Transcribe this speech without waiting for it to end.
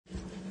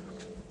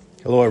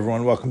Hello,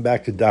 everyone. Welcome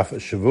back to Daf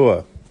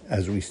Shavua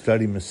as we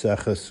study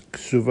Maseches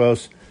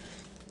Ksuvos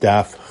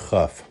Daf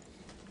Chaf.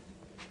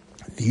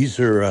 These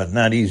are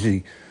not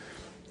easy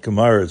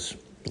Gemaras.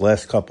 The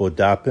last couple of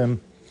Dapim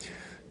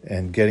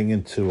and getting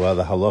into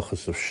the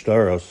halachas of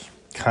shtaros,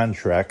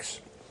 contracts.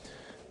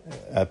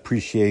 I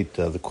appreciate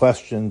the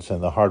questions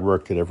and the hard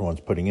work that everyone's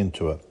putting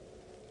into it.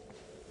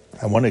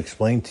 I want to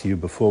explain to you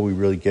before we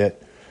really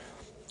get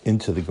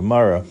into the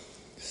Gemara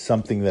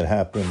something that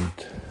happened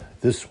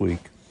this week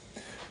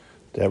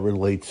that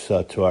relates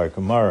to our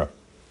Gemara.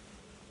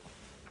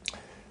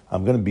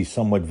 I'm going to be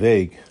somewhat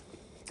vague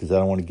because I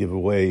don't want to give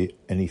away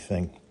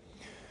anything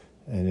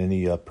and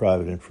any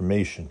private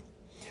information.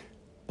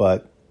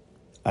 But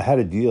I had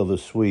a deal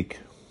this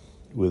week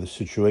with a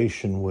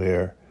situation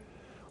where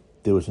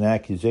there was an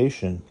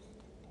accusation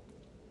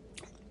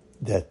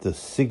that the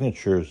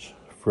signatures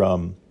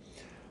from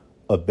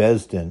a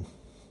Beis Din,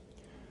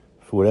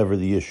 for whatever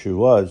the issue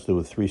was, there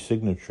were 3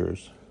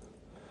 signatures,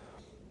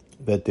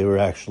 that they were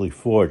actually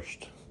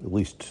forged. At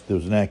least there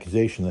was an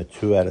accusation that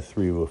 2 out of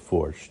 3 were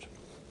forged.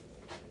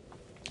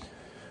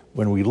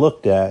 When we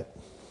looked at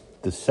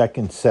the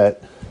second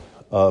set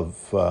of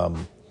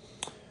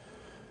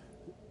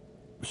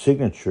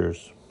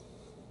signatures,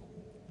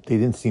 they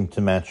didn't seem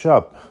to match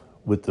up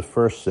with the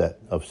first set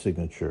of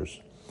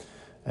signatures.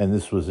 And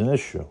this was an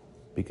issue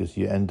because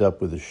you end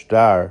up with a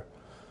shtar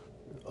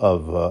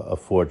of a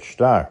forged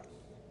shtar.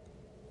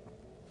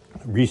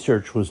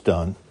 Research was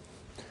done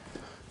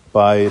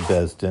by a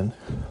Beis Din,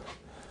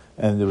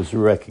 and there was a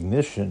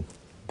recognition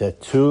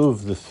that 2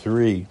 of the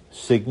 3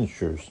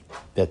 signatures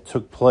that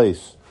took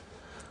place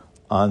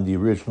on the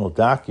original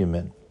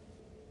document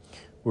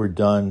were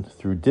done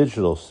through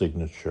digital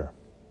signature,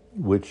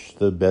 which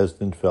the Beis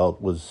Din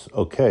felt was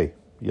okay.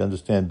 You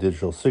understand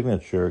digital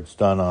signature, it's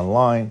done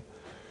online.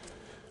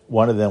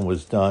 One of them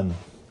was done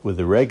with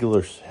a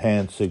regular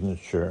hand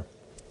signature,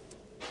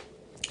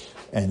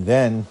 and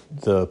then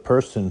the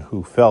person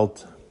who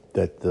felt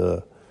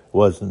that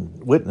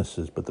wasn't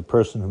witnesses, but the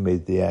person who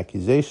made the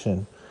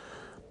accusation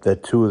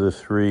that 2 of the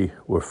 3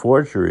 were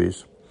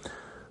forgeries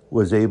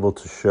was able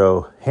to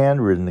show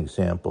handwritten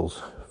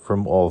examples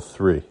from all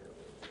 3.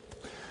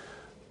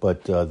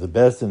 But the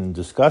Beis Din, in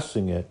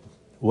discussing it,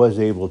 was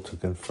able to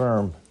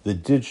confirm the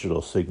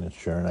digital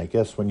signature. And I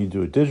guess when you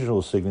do a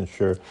digital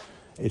signature,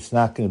 it's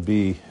not going to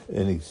be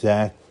an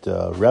exact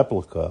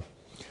replica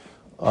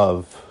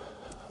of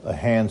a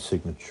hand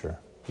signature.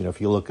 You know,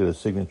 if you look at a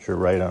signature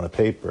right on a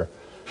paper,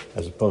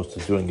 as opposed to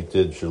doing it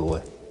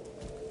digitally.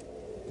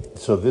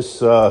 So this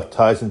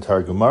ties into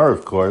our Gemara,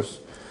 of course,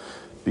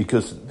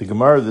 because the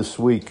Gemara this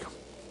week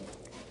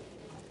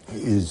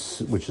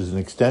which is an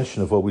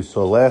extension of what we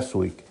saw last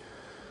week,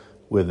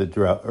 where the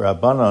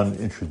Rabbanan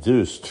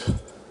introduced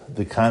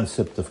the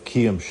concept of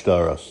Kiyum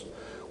Shtaros.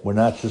 We're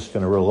not just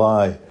going to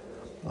rely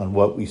on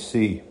what we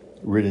see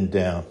written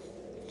down.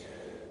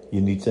 You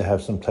need to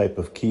have some type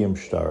of Kiyum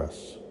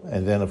Shtaros.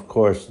 And then, of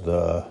course,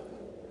 the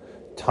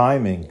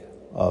timing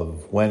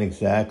of when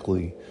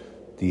exactly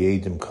the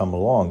Eidim come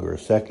along, or a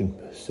second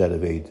set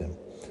of Eidim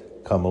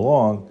come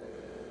along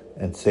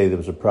and say there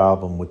was a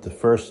problem with the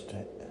first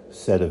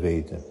set of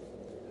Eidim.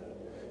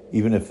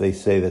 Even if they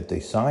say that they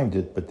signed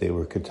it, but they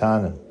were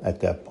katanim at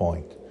that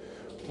point,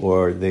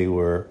 or they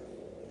were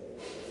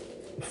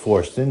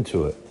forced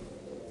into it,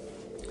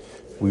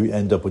 we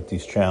end up with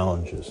these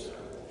challenges.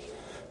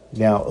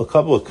 Now, a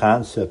couple of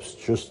concepts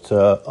just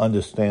to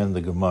understand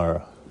the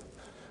Gemara,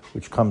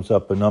 which comes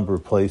up a number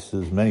of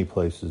places, many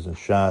places in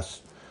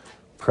Shas,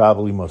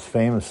 probably most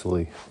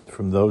famously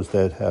from those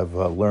that have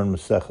learned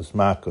Maseches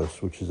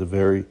Makos, which is a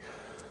very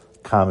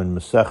common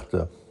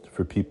Masechta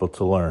for people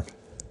to learn.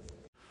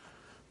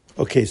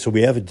 Okay, so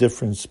we have a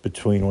difference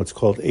between what's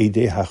called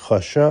Eidei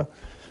HaChasha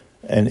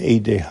and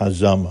Eidei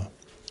HaZama.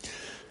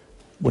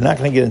 We're not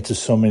going to get into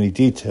so many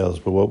details,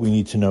 but what we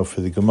need to know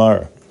for the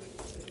Gemara.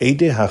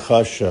 Eidei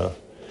HaChasha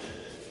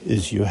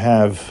is you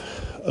have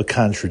a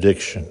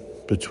contradiction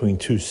between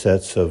 2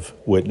 sets of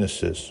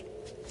witnesses.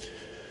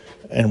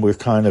 And we're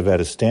kind of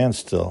at a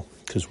standstill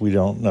because we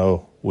don't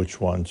know which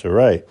ones are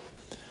right.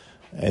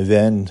 And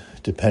then,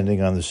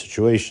 depending on the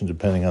situation,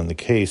 depending on the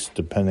case,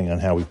 depending on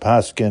how we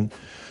paskin,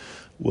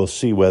 we'll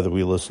see whether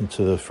we listen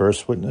to the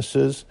first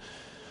witnesses,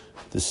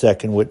 the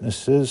second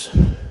witnesses,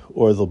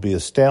 or there'll be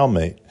a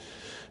stalemate.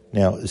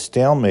 Now, a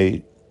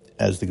stalemate,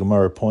 as the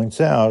Gemara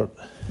points out,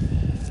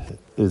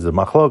 is a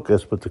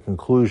machlokas, but the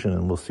conclusion,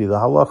 and we'll see the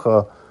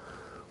halacha,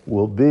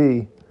 will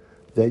be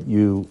that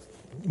you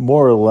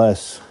more or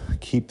less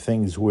keep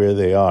things where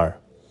they are,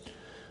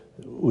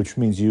 which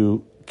means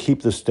you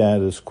keep the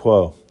status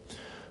quo.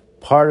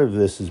 Part of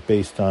this is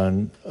based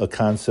on a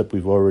concept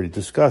we've already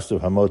discussed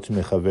of hamotzi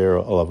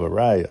mechavero alav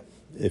araya.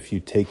 If you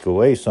take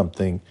away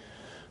something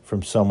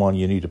from someone,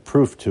 you need a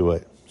proof to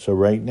it. So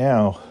right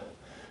now,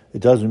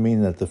 it doesn't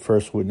mean that the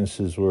first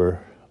witnesses were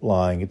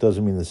lying. It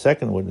doesn't mean the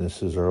second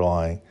witnesses are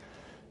lying.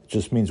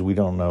 Just means we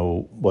don't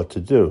know what to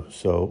do.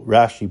 So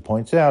Rashi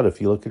points out,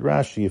 if you look at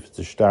Rashi, if it's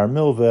a shtar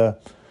milveh,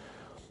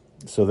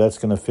 so that's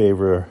going to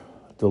favor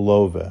the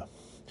loveh.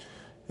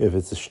 If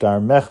it's a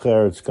shtar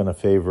mecher, it's going to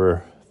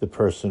favor the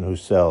person who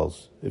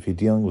sells. If you're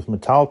dealing with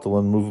metaltal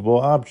and movable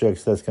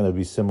objects, that's going to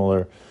be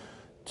similar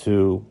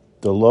to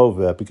the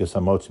love, because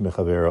hamotzi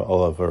mechavera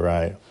olav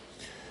araya.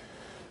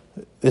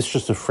 It's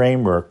just a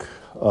framework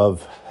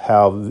of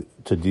how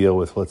to deal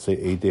with, let's say,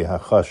 Eidei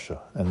HaChasha.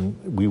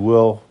 And we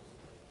will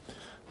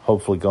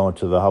hopefully go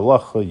into the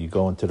halacha, you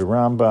go into the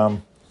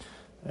Rambam,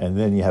 and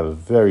then you have a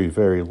very,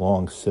 very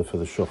long sif of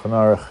the Shulchan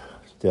Aruch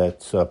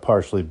that's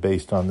partially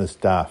based on this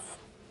daf.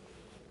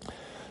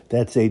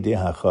 That's Eidei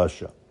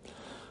HaChasha.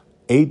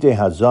 Eidei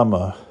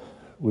HaZama,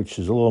 which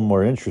is a little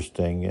more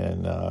interesting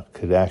and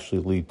could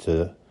actually lead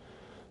to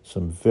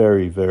some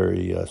very,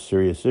 very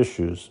serious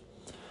issues,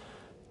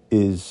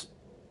 it's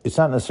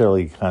not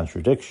necessarily a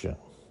contradiction.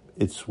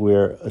 It's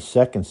where a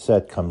second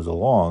set comes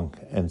along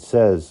and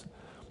says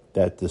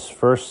that this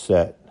first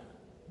set,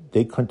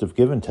 they couldn't have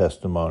given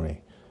testimony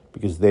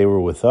because they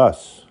were with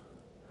us.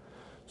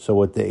 So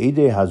what the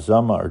Eidei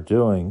HaZama are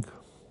doing,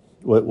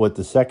 what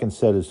the second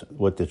set is,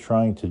 what they're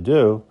trying to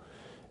do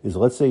is,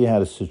 let's say you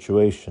had a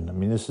situation. I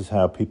mean, this is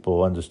how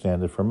people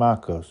understand it from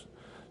Makos.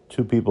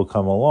 Two people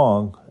come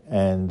along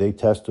and they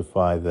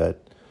testify that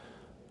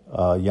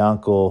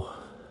Yankel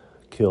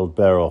killed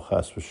Beryl,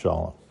 chas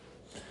v'shalom.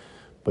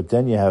 But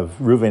then you have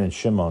Reuven and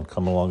Shimon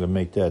come along and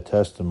make that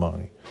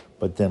testimony.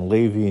 But then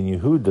Levi and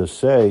Yehuda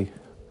say,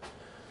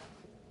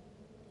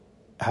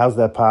 how's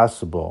that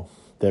possible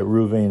that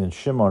Reuven and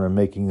Shimon are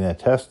making that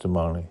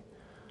testimony?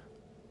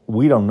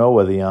 We don't know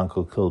whether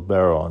Yankel killed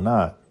Beryl or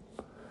not,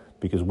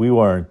 because we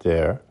weren't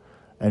there,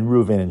 and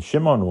Reuven and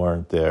Shimon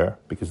weren't there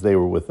because they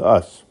were with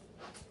us.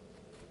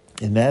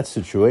 In that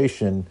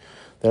situation,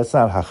 that's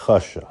not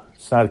hachasha.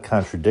 It's not a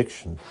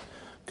contradiction.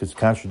 Because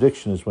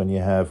contradiction is when you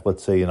have,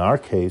 let's say in our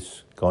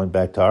case, going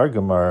back to our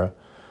Gemara,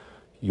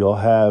 you'll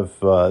have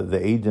the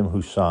Eidim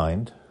who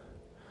signed.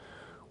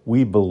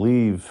 We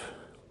believe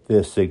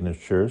their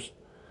signatures,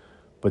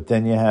 but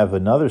then you have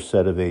another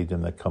set of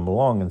Eidim that come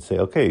along and say,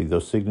 okay,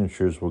 those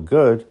signatures were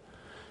good,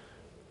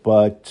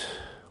 but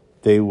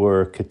they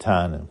were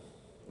ketanim,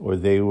 or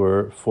they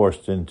were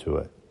forced into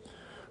it.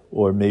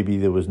 Or maybe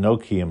there was no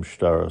kiyum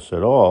shtaros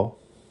at all,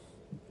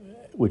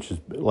 which is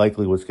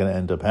likely what's going to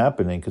end up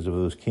happening, because if it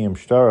was kiyum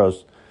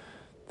shtaros,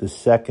 the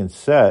second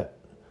set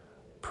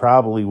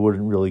probably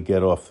wouldn't really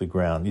get off the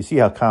ground. You see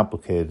how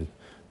complicated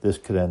this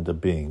could end up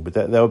being. But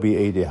that would be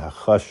Eidei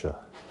HaChasha.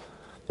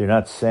 They're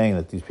not saying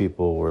that these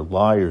people were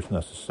liars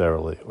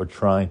necessarily, or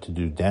trying to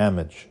do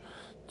damage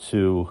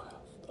to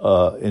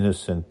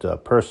innocent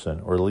person,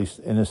 or at least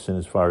innocent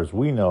as far as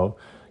we know,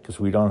 because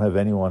we don't have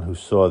anyone who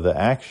saw the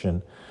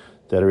action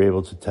that are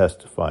able to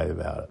testify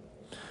about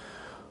it.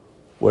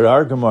 What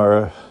our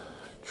Gemara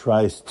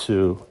tries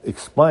to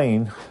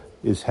explain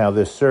is how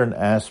there's certain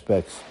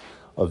aspects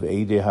of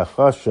Eidei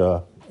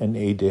HaChasha and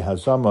Eidei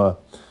HaZama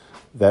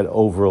that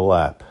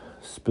overlap.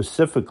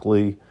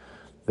 Specifically,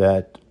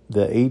 that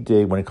the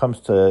Eidei, when it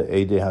comes to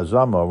Eidei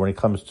HaZama, when it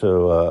comes to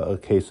a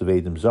case of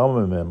Eidim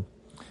Zomimim,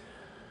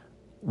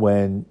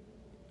 when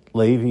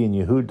Levi and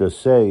Yehuda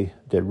say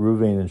that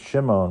Reuven and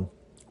Shimon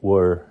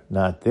were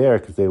not there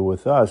because they were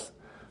with us,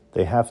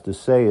 they have to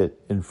say it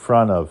in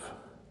front of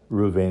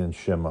Reuven and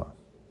Shimon.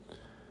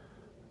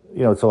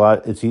 You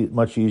know, it's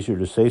much easier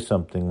to say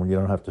something when you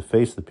don't have to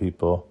face the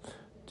people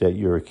that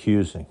you're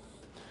accusing.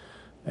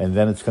 And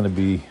then it's going to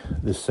be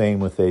the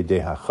same with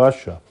Eidei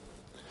HaChasha.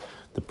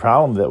 The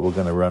problem that we're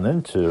going to run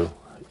into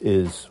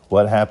is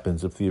what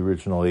happens if the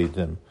original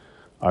Eidim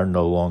are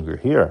no longer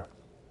here.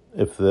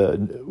 If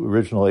the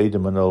original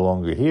Eidim are no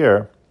longer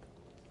here,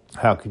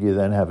 how could you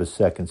then have a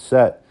second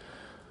set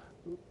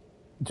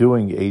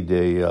doing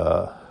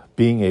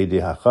being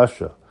Eidei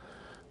HaChasha?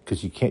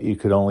 Because you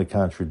could only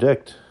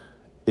contradict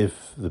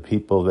if the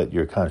people that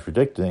you're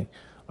contradicting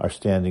are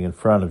standing in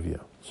front of you.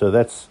 So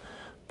that's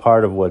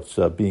part of what's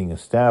being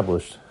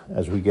established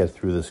as we get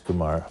through this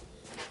Gemara.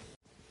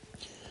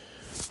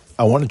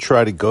 I want to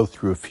try to go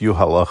through a few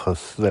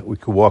halachas that we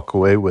could walk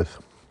away with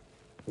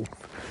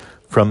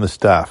from the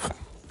staff.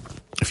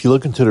 If you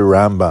look into the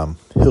Rambam,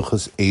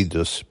 Hilchas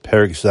Eidus,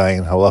 Perek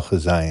Zayin, Halacha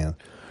Zayin,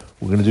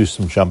 we're going to do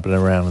some jumping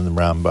around in the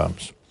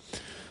Rambams.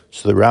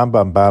 So the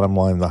Rambam, bottom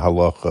line, the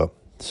halacha,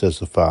 says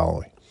the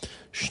following.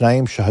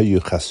 Shnayim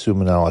shahayu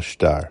chasumin al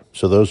ashtar.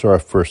 So those are our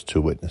first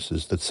two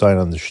witnesses that sign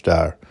on the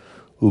shtar.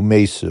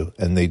 Umesu,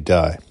 and they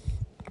die.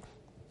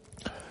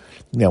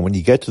 Now, when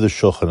you get to the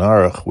Shulchan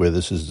Aruch, where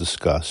this is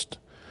discussed,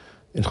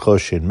 in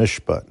Choshen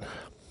Mishpat,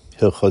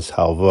 Hilchos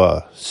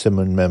Halva,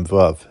 Siman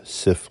Memvav,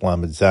 Sif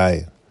Lamed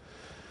Zayin,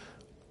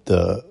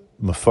 the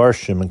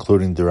Mefarshim,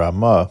 including the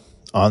Ramah,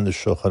 on the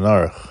Shulchan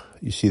Aruch,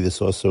 you see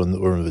this also in the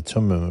Urim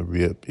V'Tumim of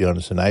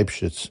Yonasan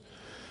Eibshitz,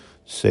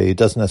 say it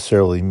doesn't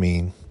necessarily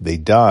mean they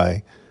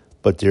die,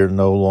 but they're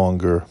no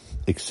longer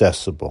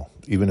accessible,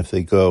 even if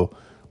they go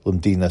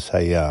L'Mdinas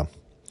Hayam.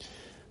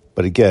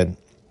 But again,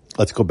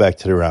 let's go back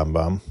to the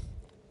Rambam.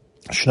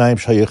 Shnayim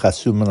shayich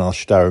asuman al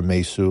shtar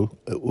mesu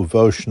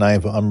uvo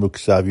shnayim v'amru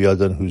ksav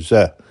yadan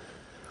huzeh.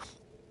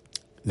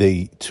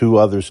 The two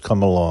others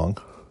come along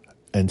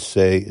and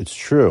say it's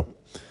true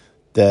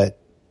that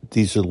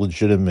these are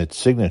legitimate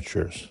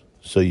signatures.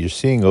 So you're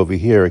seeing over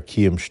here a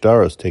kiyum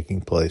shtaros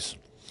taking place.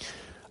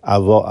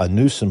 Avo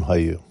anusim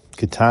hayu,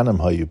 ketanim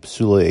hayu,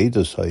 psula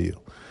edus hayu.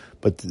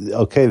 But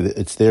okay,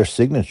 it's their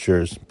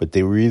signatures, but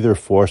they were either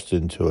forced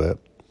into it,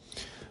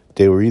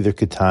 they were either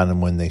ketanim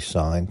when they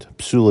signed.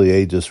 Psula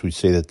edus, we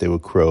say that they were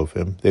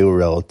krovim, they were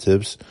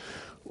relatives,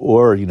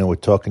 or we're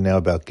talking now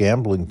about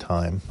gambling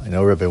time. I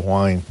know Rabbi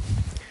Wein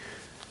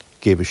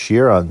gave a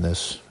shiur on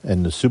this,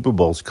 and the Super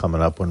Bowl's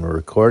coming up when we're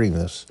recording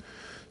this.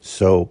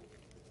 So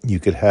you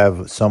could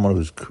have someone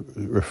who's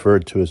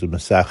referred to as a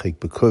Mesachik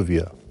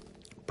Bekuvia,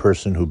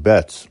 person who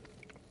bets.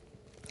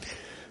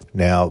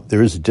 Now,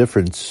 there is a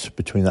difference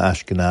between the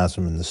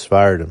Ashkenazim and the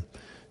Sephardim.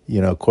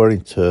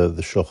 According to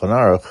the Shulchan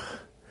Aruch,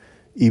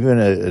 even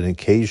an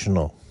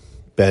occasional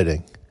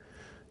betting,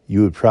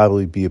 you would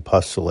probably be a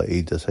pasula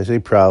edus. I say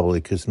probably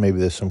because maybe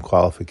there's some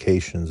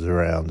qualifications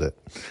around it,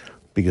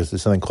 because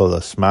there's something called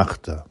a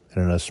smachta.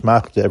 And in a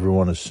smachta,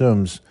 everyone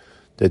assumes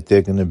that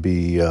they're going to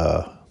be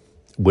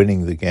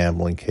winning the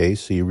gambling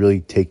case, so you're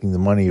really taking the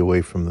money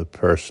away from the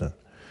person.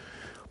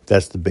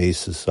 That's the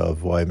basis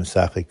of why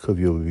Mesachik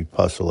Kuvia would be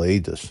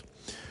pasula edus.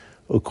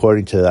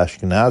 According to the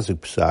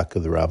Ashkenazic Pesach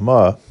of the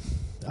Ramah,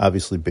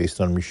 obviously based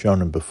on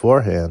Rishonim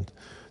beforehand,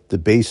 the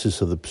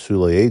basis of the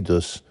pasula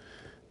edus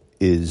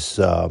is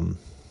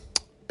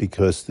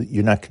because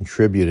you're not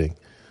contributing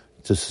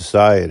to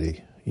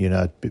society. You're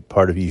not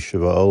part of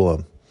Yeshiva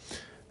Olam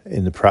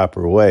in the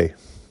proper way.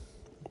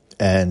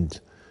 And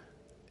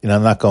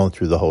I'm not going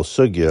through the whole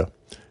sugya,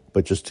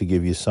 but just to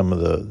give you some of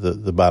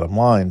the bottom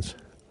lines.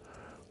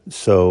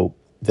 So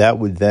that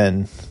would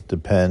then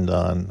depend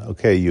on,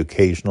 okay, are you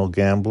occasional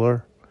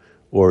gambler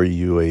or are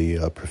you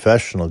a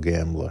professional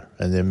gambler?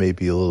 And there may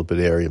be a little bit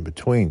of area in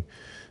between.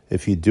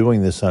 If you're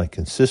doing this on a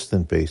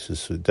consistent basis,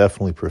 so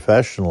definitely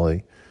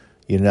professionally,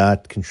 you're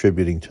not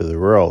contributing to the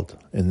world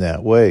in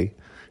that way,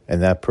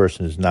 and that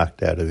person is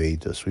knocked out of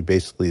edus. We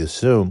basically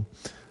assume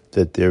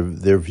that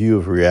their view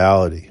of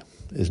reality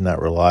is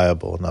not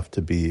reliable enough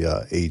to be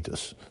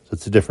edus. So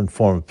it's a different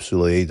form of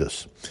psula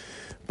edus.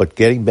 But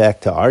getting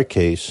back to our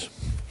case,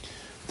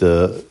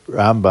 the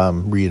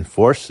Rambam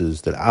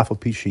reinforces that afal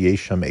pi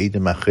sheyesham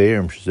edim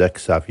acherim shezeh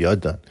ksav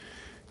yadan,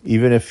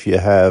 even if you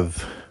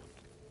have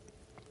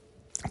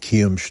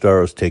kiyum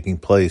shtaros taking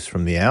place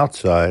from the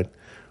outside,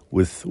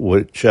 with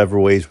whichever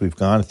ways we've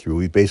gone through,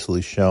 we've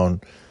basically shown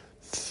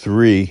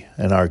three,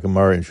 and our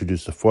Gemara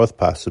introduced a fourth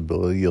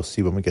possibility. You'll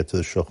see when we get to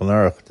the Shulchan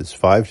Aruch, there's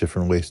 5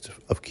 different ways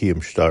of kiyum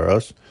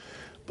shtaros.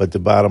 But the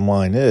bottom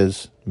line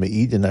is,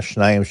 me'idin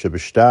hashnayim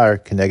shebishtar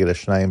keneged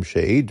hashnayim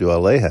she'edu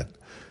alehen.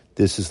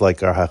 This is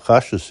like our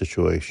Hakasha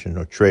situation,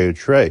 or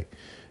trey.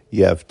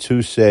 You have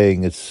 2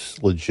 saying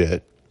it's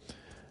legit,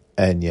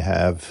 and you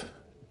have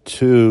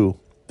 2,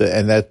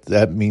 and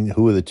that means,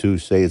 who are the 2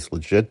 say it's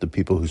legit? The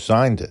people who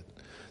signed it.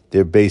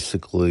 They're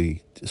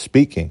basically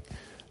speaking,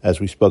 as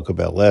we spoke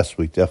about last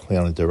week, definitely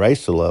on a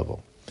deraisa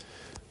level.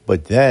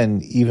 But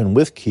then, even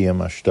with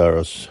kiyum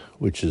ashtaros,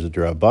 which is a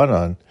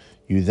drabanan,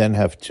 you then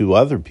have 2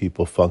 other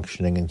people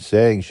functioning and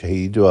saying,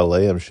 Shehidu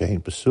aleim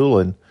shehin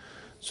pasulin,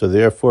 so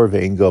therefore,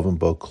 ve'in govim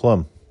bo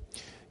klum.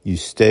 You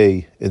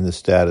stay in the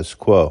status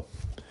quo.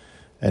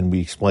 And we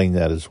explained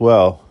that as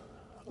well,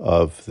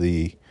 I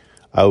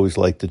always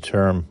like the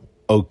term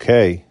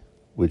okay,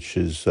 which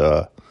is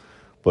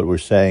what we're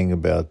saying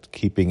about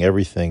keeping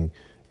everything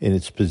in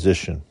its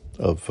position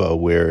of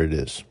where it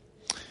is.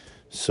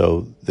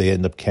 So they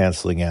end up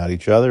canceling out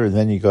each other, and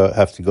then you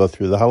have to go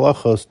through the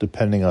halachos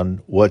depending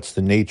on what's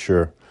the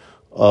nature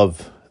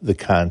of the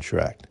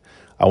contract.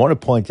 I want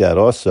to point out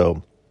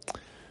also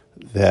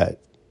that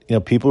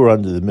people are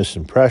under the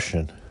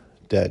misimpression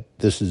that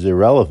this is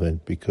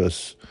irrelevant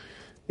because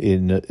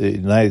in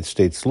United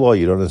States law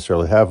you don't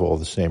necessarily have all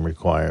the same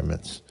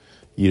requirements.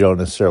 You don't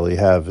necessarily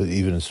have,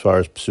 even as far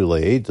as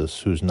psula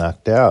edus, who's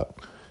knocked out,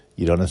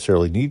 you don't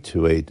necessarily need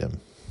to aid them.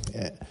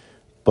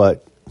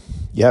 But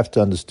you have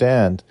to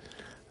understand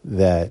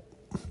that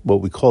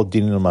what we call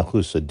dina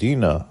malchusa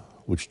dina,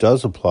 which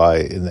does apply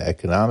in the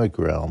economic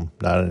realm,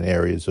 not in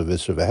areas of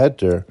Isser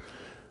v'Heter,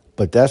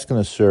 but that's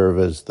going to serve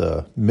as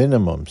the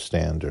minimum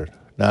standard,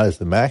 not as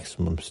the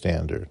maximum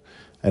standard.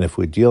 And if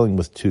we're dealing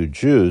with 2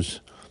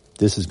 Jews,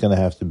 this is going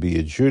to have to be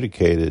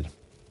adjudicated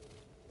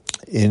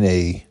in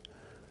a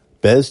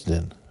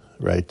Bezdin,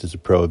 right? There's a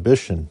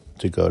prohibition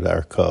to go to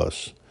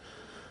Arkos.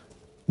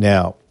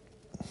 Now,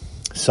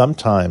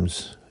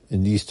 sometimes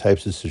in these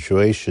types of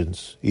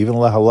situations, even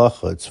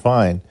lahalacha, it's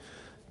fine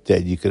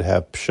that you could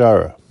have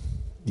pshara.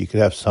 You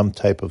could have some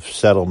type of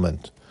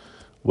settlement,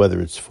 whether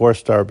it's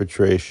forced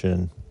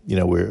arbitration,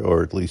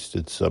 or at least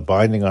it's a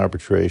binding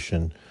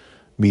arbitration,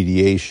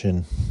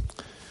 mediation.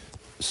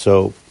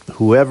 So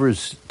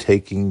whoever's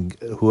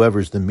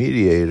the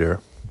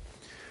mediator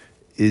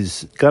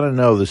is got to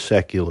know the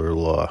secular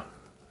law,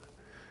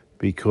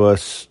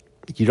 because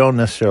you don't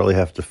necessarily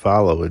have to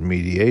follow in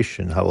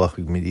mediation,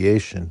 halachic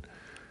mediation,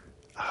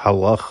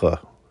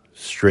 halacha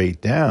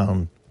straight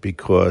down,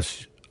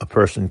 because a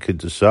person could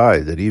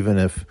decide that even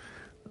if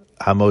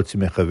hamotzi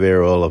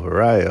mechaver olav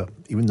haraya,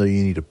 even though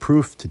you need a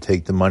proof to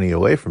take the money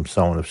away from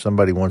someone. If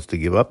somebody wants to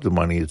give up the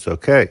money, it's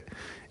okay.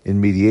 In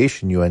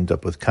mediation, you end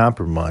up with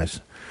compromise.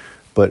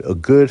 But a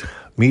good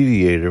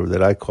mediator,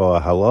 that I call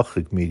a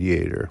halachic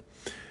mediator,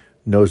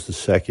 knows the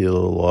secular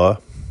law,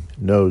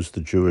 knows the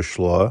Jewish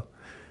law,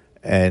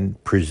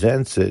 and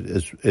presents it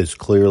as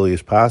clearly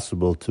as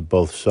possible to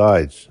both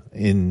sides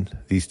in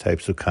these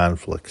types of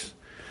conflicts.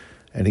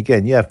 And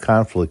again, you have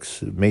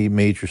conflicts,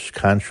 major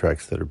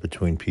contracts that are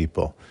between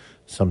people.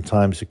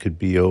 Sometimes it could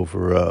be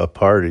over a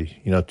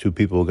party. Two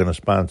people are going to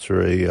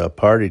sponsor a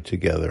party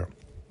together.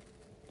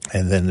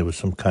 And then there was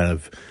some kind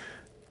of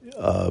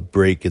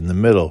break in the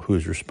middle.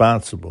 Who's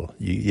responsible?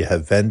 You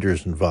have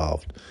vendors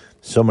involved.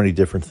 So many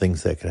different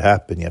things that could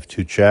happen. You have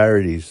two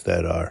charities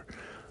that are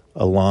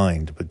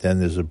aligned, but then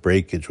there's a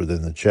breakage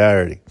within the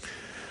charity.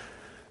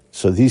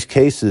 So these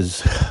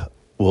cases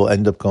will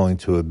end up going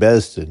to a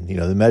Beis Din.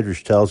 The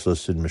Medrash tells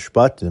us in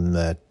Mishpatim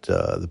that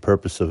the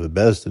purpose of a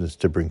Beis Din is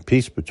to bring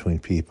peace between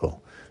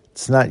people.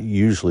 It's not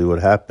usually what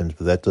happens,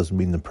 but that doesn't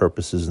mean the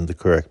purpose isn't the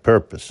correct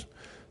purpose.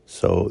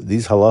 So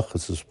these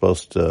halachas are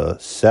supposed to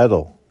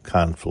settle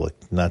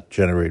conflict, not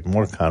generate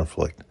more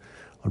conflict.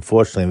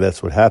 Unfortunately,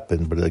 that's what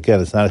happened. But again,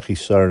 it's not a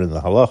chisaron in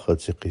the halacha,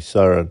 it's a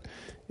chisaron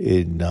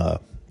in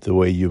the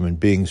way human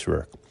beings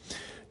work.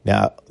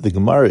 Now, the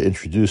Gemara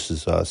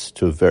introduces us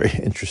to a very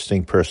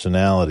interesting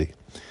personality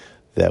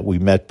that we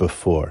met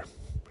before.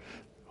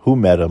 Who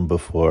met him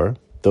before?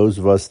 Those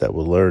of us that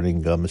were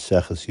learning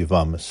Maseches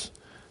Yevamos.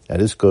 Now,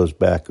 this goes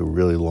back a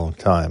really long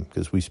time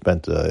because we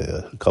spent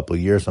a couple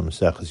of years on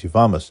Maseches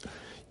Yevamos.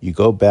 You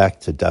go back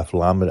to Daf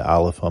Lamed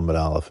Aleph Amud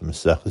Aleph in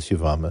Maseches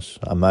Yevamos.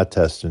 I'm not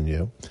testing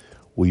you.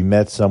 We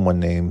met someone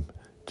named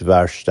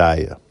Dvar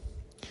Shtaya.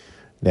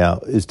 Now,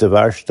 is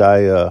Dvar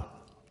Shtaya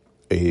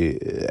a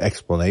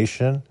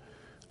explanation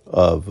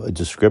of a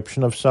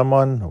description of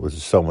someone? Was it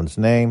someone's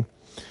name?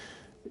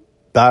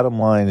 Bottom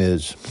line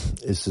is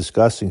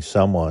discussing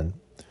someone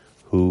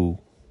who,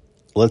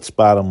 let's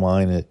bottom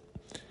line it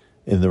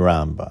in the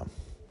Rambam.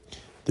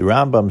 The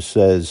Rambam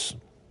says,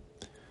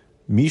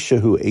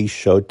 Mishahu eish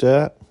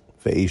shota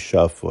ve'eish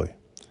shafoy.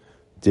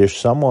 There's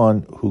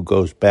someone who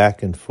goes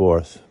back and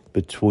forth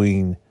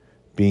between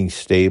being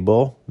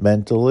stable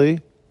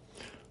mentally,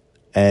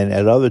 and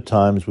at other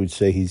times we'd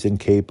say he's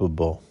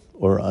incapable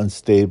or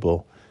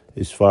unstable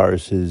as far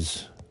as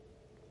his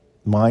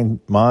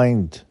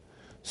mind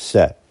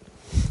set,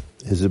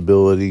 his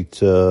ability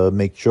to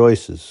make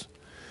choices.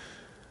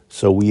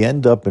 So we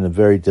end up in a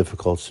very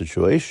difficult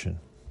situation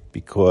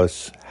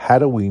because how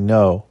do we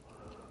know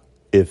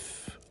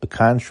if a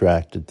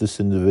contract that this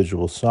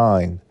individual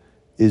signed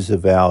is a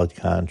valid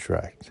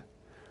contract?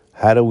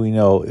 How do we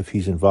know if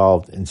he's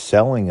involved in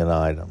selling an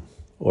item?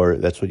 Or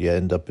that's what you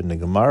end up in the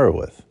Gemara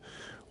with.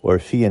 Or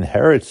if he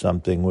inherits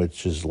something,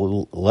 which is a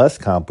little less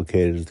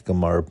complicated, as the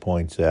Gemara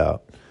points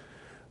out,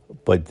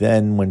 but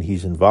then when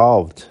he's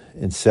involved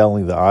in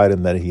selling the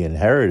item that he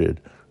inherited,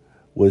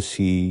 was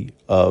he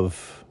a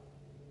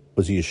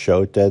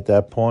shota at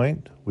that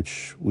point,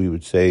 which we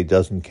would say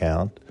doesn't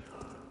count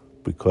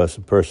because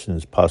the person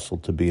is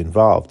puzzled to be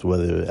involved,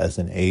 whether as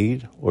an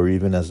aid or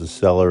even as a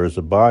seller, as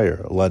a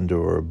buyer, a lender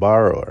or a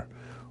borrower.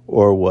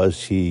 Or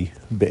was he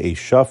be'ei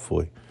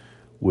shafui,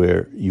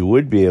 where you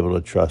would be able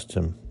to trust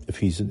him if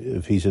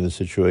he's in a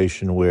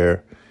situation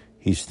where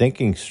he's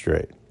thinking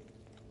straight.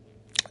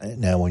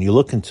 Now, when you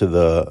look into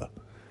the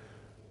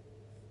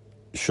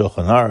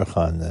Shulchan Aruch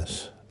on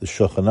this, the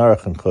Shulchan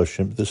Aruch and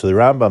Choshim, so the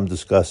Rambam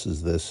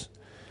discusses this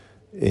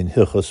in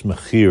Hilchos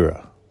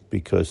Mechira,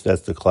 because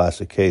that's the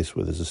classic case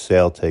where there's a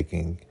sale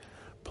taking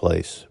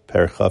place.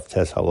 Perek Chaf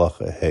Tes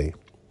Halacha Hey.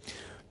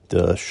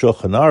 The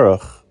Shulchan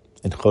Aruch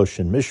in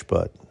Choshen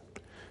Mishpat,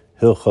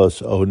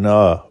 Hilchos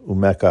Ona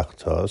Umekach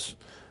Tos,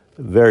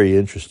 very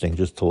interesting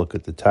just to look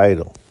at the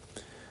title.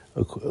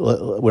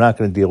 We're not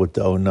going to deal with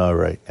the Ona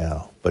right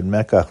now, but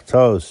Mekach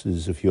Tos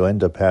is if you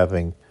end up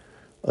having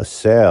a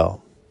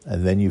sale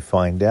and then you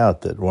find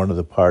out that one of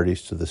the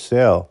parties to the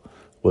sale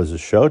was a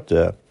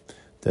shota,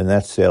 then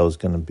that sale is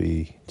going to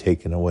be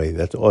taken away.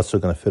 That's also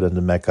going to fit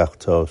under Mekach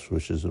Tos,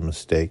 which is a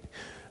mistake.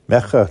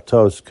 Mekach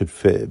Tos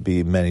could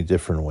be many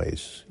different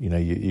ways.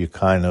 You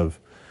kind of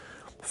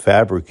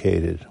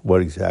fabricated what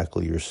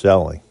exactly you're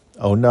selling.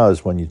 Ona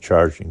is when you're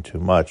charging too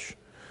much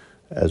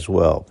as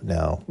well.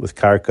 Now, with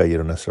karka, you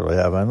don't necessarily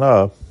have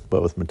ona,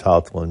 but with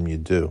metaltalin, you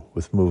do,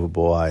 with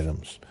movable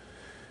items.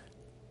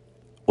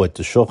 What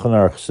the Shulchan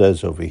Aruch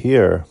says over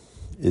here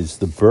is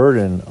the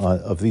burden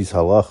of these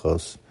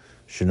halachos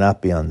should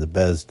not be on the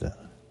Beis Din.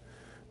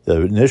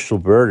 The initial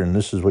burden,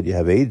 this is what you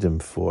have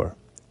Eidim for.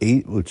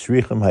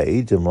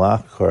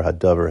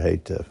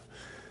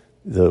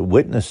 The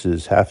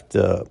witnesses have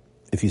to,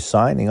 if you're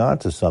signing on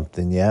to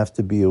something, you have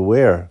to be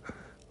aware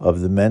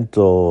of the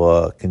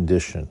mental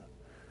condition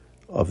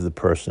of the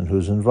person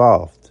who's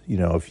involved.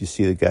 If you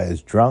see the guy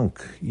is drunk,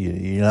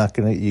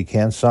 you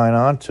can't sign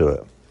on to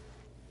it.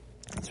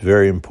 It's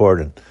very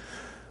important.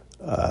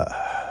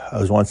 I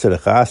was once at a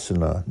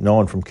chasana, no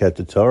one from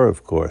Keter Torah,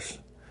 of course,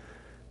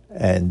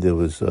 and there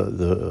was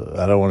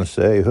I don't want to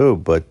say who,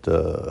 but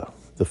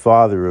the the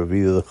father of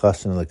either the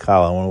chassan or the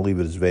kala, I want to leave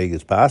it as vague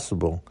as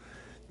possible,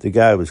 the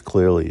guy was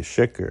clearly a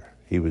shikr.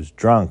 He was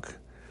drunk.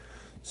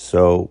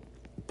 So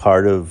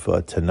part of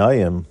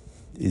Tanayim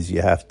is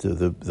you have to,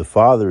 the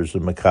father is a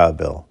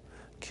makabel,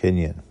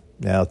 kinyan.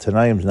 Now,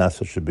 Tanayim's not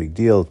such a big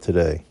deal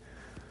today.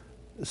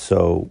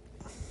 So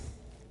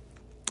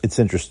it's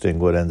interesting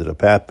what ended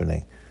up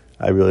happening.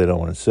 I really don't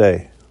want to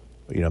say.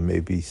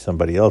 Maybe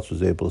somebody else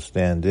was able to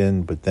stand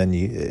in, but then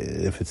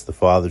if it's the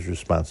father's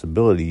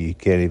responsibility, you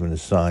can't even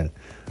assign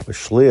a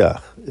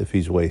shliach if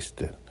he's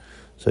wasted.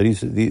 So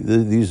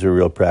these are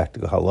real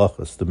practical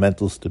halachas. The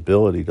mental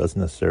stability doesn't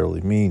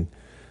necessarily mean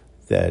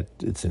that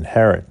it's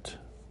inherent,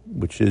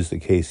 which is the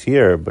case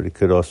here, but it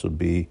could also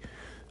be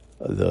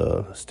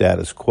the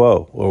status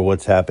quo or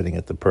what's happening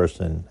at the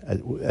person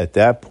at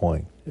that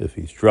point. If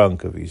he's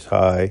drunk, if he's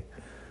high,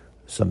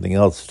 something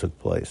else took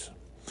place.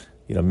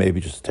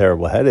 Maybe just a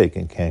terrible headache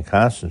and can't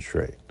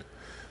concentrate.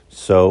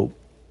 So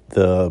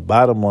the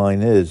bottom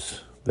line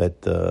is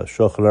that the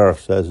Shulchan Aruch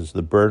says it's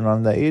the burden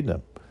on the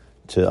Eidim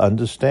to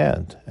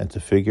understand and to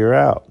figure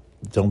out.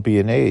 Don't be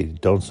an aid.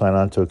 Don't sign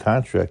on to a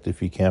contract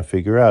if you can't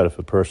figure out if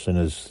a person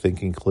is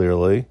thinking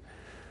clearly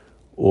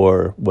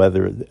or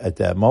whether at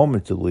that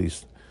moment at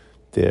least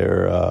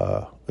they're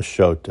a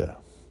shota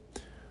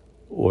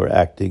or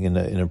acting in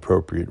an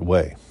inappropriate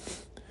way.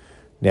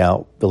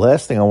 Now, the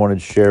last thing I wanted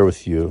to share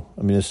with you,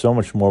 there's so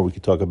much more we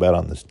could talk about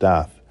on this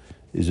daf,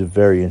 is a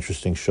very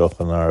interesting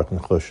Shulchan Aruch in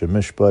Choshen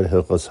Mishpat,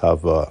 Hilchos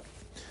Hava.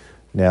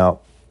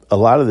 Now, a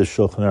lot of the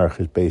Shulchan Aruch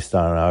is based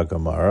on our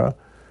Gemara,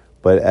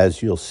 but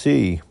as you'll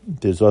see,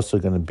 there's also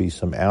going to be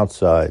some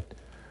outside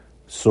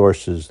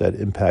sources that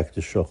impact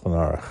the Shulchan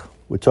Aruch.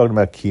 We're talking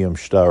about Kiyum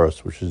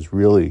Shtaros, which is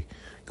really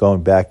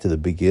going back to the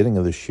beginning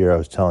of this year. I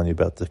was telling you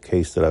about the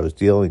case that I was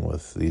dealing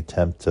with, the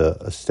attempt to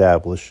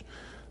establish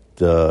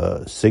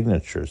the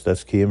signatures.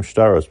 That's Kiyum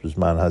Shtaros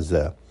B'zman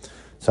Hazeh.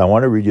 So I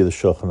want to read you the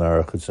Shulchan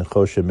Aruch. It's in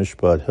Choshen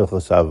Mishpat,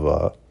 Hilchos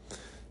Hava,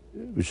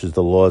 which is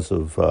the laws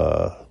of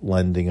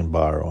lending and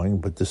borrowing,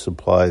 but this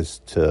applies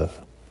to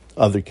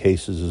other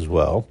cases as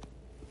well.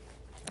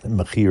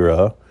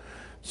 Mechira,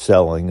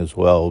 selling as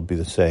well, would be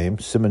the same.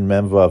 Siman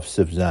Memvav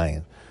Siv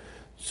Zayin.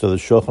 So the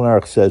Shulchan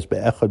Aruch says,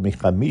 Be'echad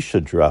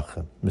michamisha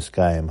drachim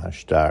miskayim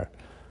hashtar.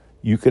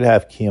 You could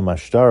have Kiyum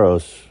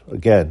Hashtaros,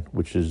 again,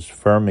 which is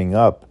firming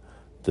up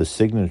the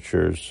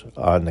signatures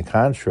on the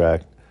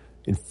contract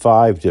in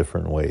 5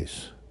 different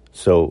ways.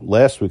 So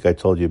last week I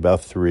told you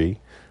about 3.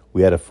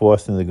 We had a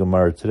 4th in the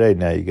Gemara today.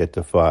 Now you get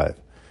to 5.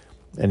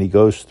 And he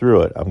goes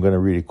through it. I'm going to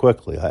read it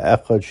quickly.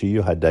 Ha'echad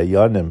shiyu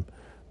hadayanim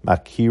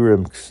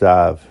makirim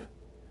ksav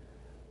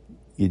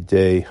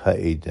yidei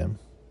ha'edim.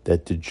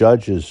 That the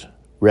judges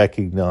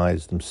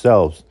recognize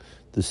themselves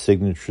the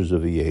signatures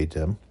of the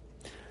edim.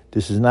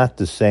 This is not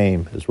the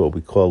same as what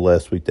we called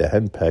last week the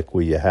henpek,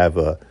 where you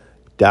have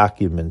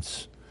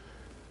documents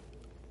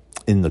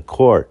in the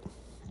court.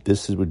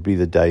 This would be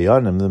the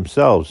dayanim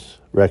themselves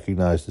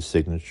recognize the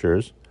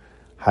signatures.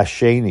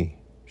 Hasheni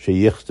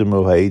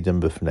sheyichtemu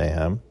ha'edim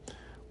b'fneihem,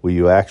 where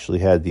you actually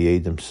had the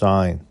edim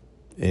sign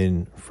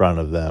in front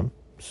of them.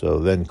 So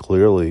then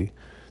clearly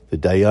the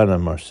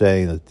dayanim are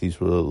saying that these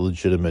were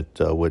legitimate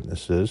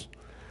witnesses.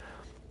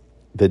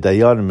 The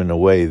dayanim, in a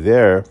way,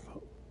 there,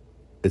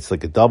 it's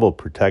like a double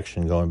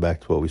protection, going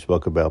back to what we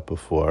spoke about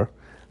before.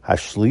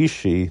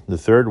 Hashlishi, the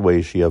third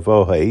way,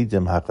 shiavo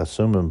ha'edim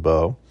hakasumim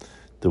bo,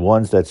 the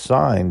ones that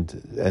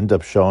signed end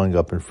up showing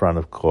up in front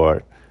of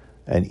court,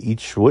 and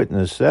each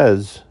witness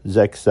says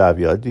zek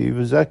savyadi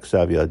v'zek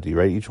savyadi.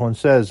 Right, each one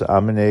says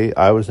I'm an aid,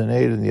 I was an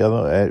aid, and the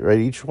other, right,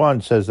 each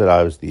one says that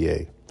I was the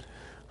aid.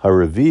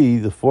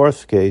 Haravi, the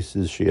 4th case,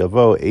 is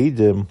shiavo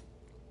edim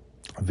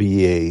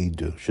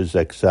v'yeidu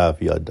shezek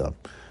savyadam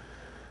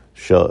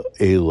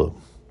sha'elu,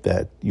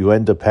 that you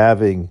end up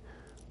having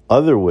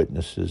other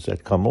witnesses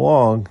that come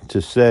along to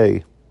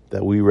say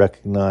that we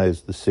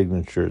recognize the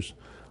signatures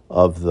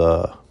of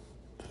the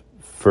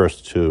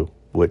first 2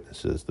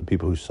 witnesses, the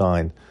people who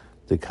signed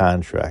the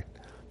contract.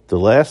 The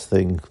last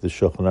thing the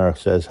Shulchan Aruch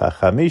says,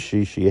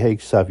 Hachamishi sheyeh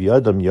ksav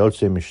yadam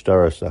yotze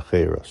mishtaras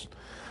acheros.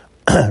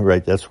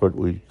 Right, that's what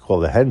we call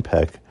the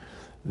henpek,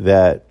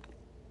 that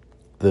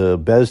the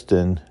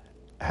Bezdin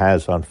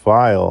has on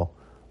file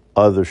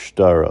other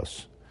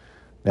shtaros.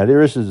 Now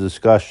there is a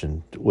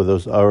discussion with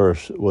those other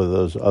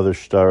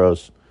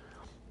shtaros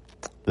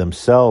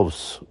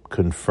themselves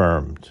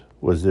confirmed.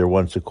 Was there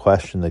once a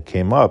question that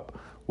came up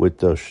with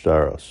those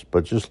shtaros?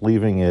 But just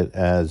leaving it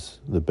as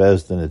the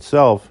Bezdin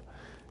itself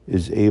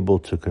is able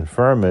to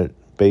confirm it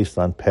based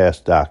on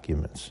past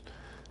documents.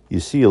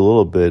 You see a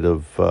little bit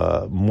of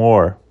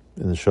more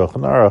in the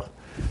Shulchan Aruch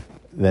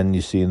than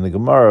you see in the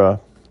Gemara,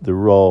 the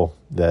role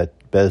that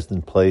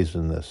Bezdin plays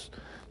in this.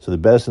 So the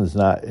Bezdin's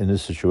not, in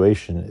this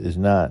situation, is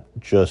not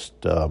just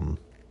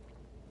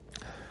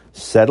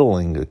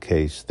settling a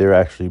case. They're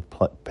actually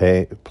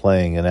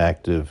playing an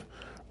active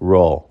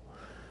role.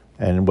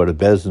 And what a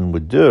Bezdin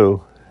would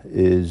do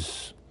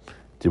is,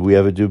 did we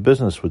ever do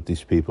business with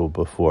these people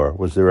before?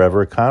 Was there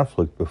ever a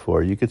conflict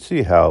before? You could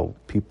see how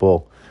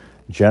people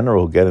in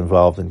general who get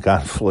involved in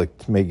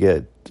conflict may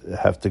get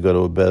have to go to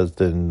a Beis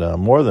Din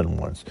more than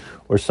once.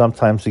 Or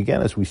sometimes,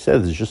 again, as we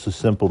said, there's just a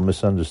simple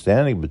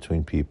misunderstanding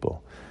between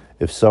people.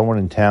 If someone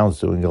in town's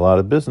doing a lot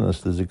of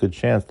business, there's a good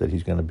chance that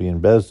he's going to be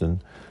in Beis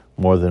Din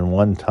more than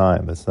one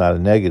time. That's not a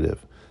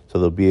negative. So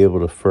they'll be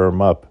able to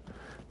firm up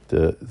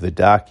the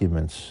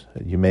documents.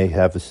 You may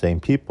have the same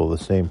people, the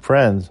same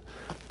friends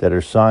that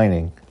are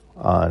signing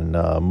on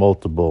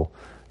multiple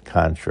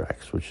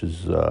contracts, which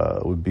is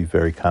would be a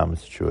very common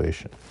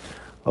situation.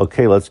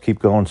 Okay, let's keep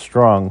going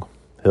strong.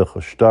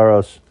 Hilchos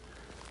Shtaros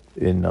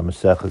in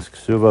Maseches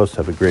Kesuvos.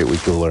 Have a great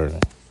week of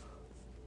learning.